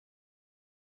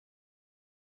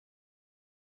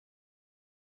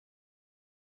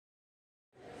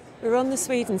We're on the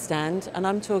Sweden stand and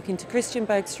I'm talking to Christian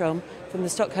Bergstro from the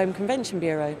Stockholm Convention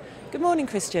Bureau. Good morning,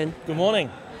 Christian. Good morning.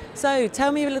 So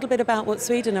tell me a little bit about what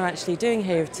Sweden are actually doing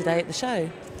here today at the show.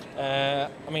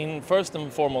 First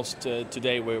and foremost,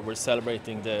 today we're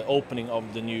celebrating the opening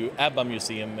of the new Abba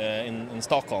Museum in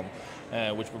Stockholm,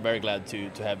 which we're very glad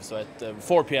to have. So at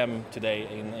 4 p.m. today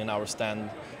in our stand,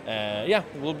 there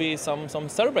will be some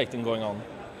celebrating going on.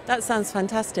 That sounds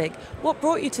fantastic. What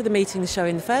brought you to the meeting show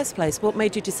in the first place? What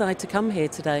made you decide to come here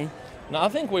today? Now, I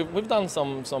think we've done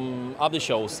some other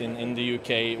shows in the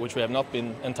UK which we have not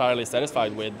been entirely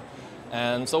satisfied with.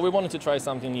 And so we wanted to try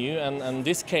something new, and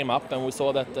this came up, and we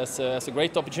saw that as a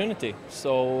great opportunity.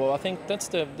 So I think that's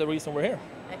the reason we're here.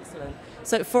 Excellent.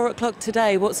 So at 4 o'clock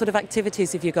today, what sort of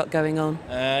activities have you got going on?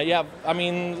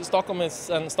 Stockholm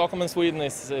and Sweden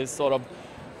is sort of,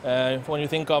 when you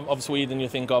think of Sweden, you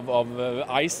think of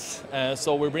ice.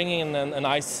 So we're bringing in an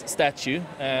ice statue,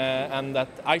 and that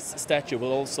ice statue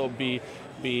will also be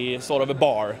sort of a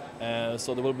bar.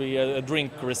 So there will be a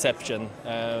drink reception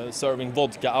serving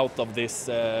vodka out of this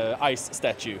ice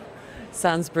statue.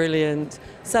 Sounds brilliant.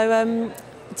 So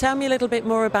tell me a little bit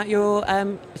more about your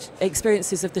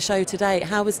experiences of the show today.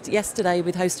 How was yesterday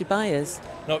with hosted by us?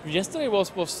 No, yesterday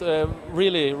was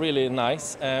really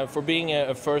nice for being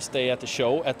a first day at the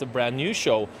show, at the brand new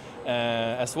show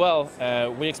as well.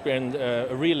 We experienced a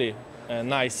really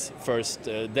nice first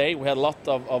day. We had a lot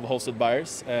of hosted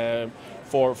buyers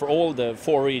for all the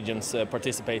 4 regions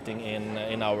participating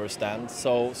in our stand.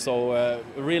 So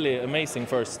really amazing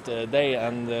first day,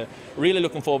 and really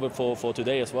looking forward for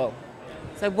today as well.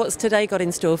 So what's today got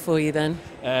in store for you then?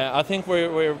 I think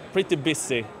we're pretty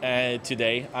busy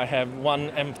today. I have one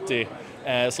empty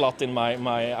slot in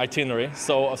my itinerary,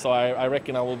 so I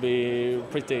reckon I will be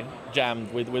pretty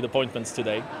jammed with appointments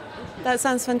today. That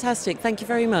sounds fantastic. Thank you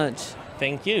very much.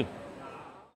 Thank you.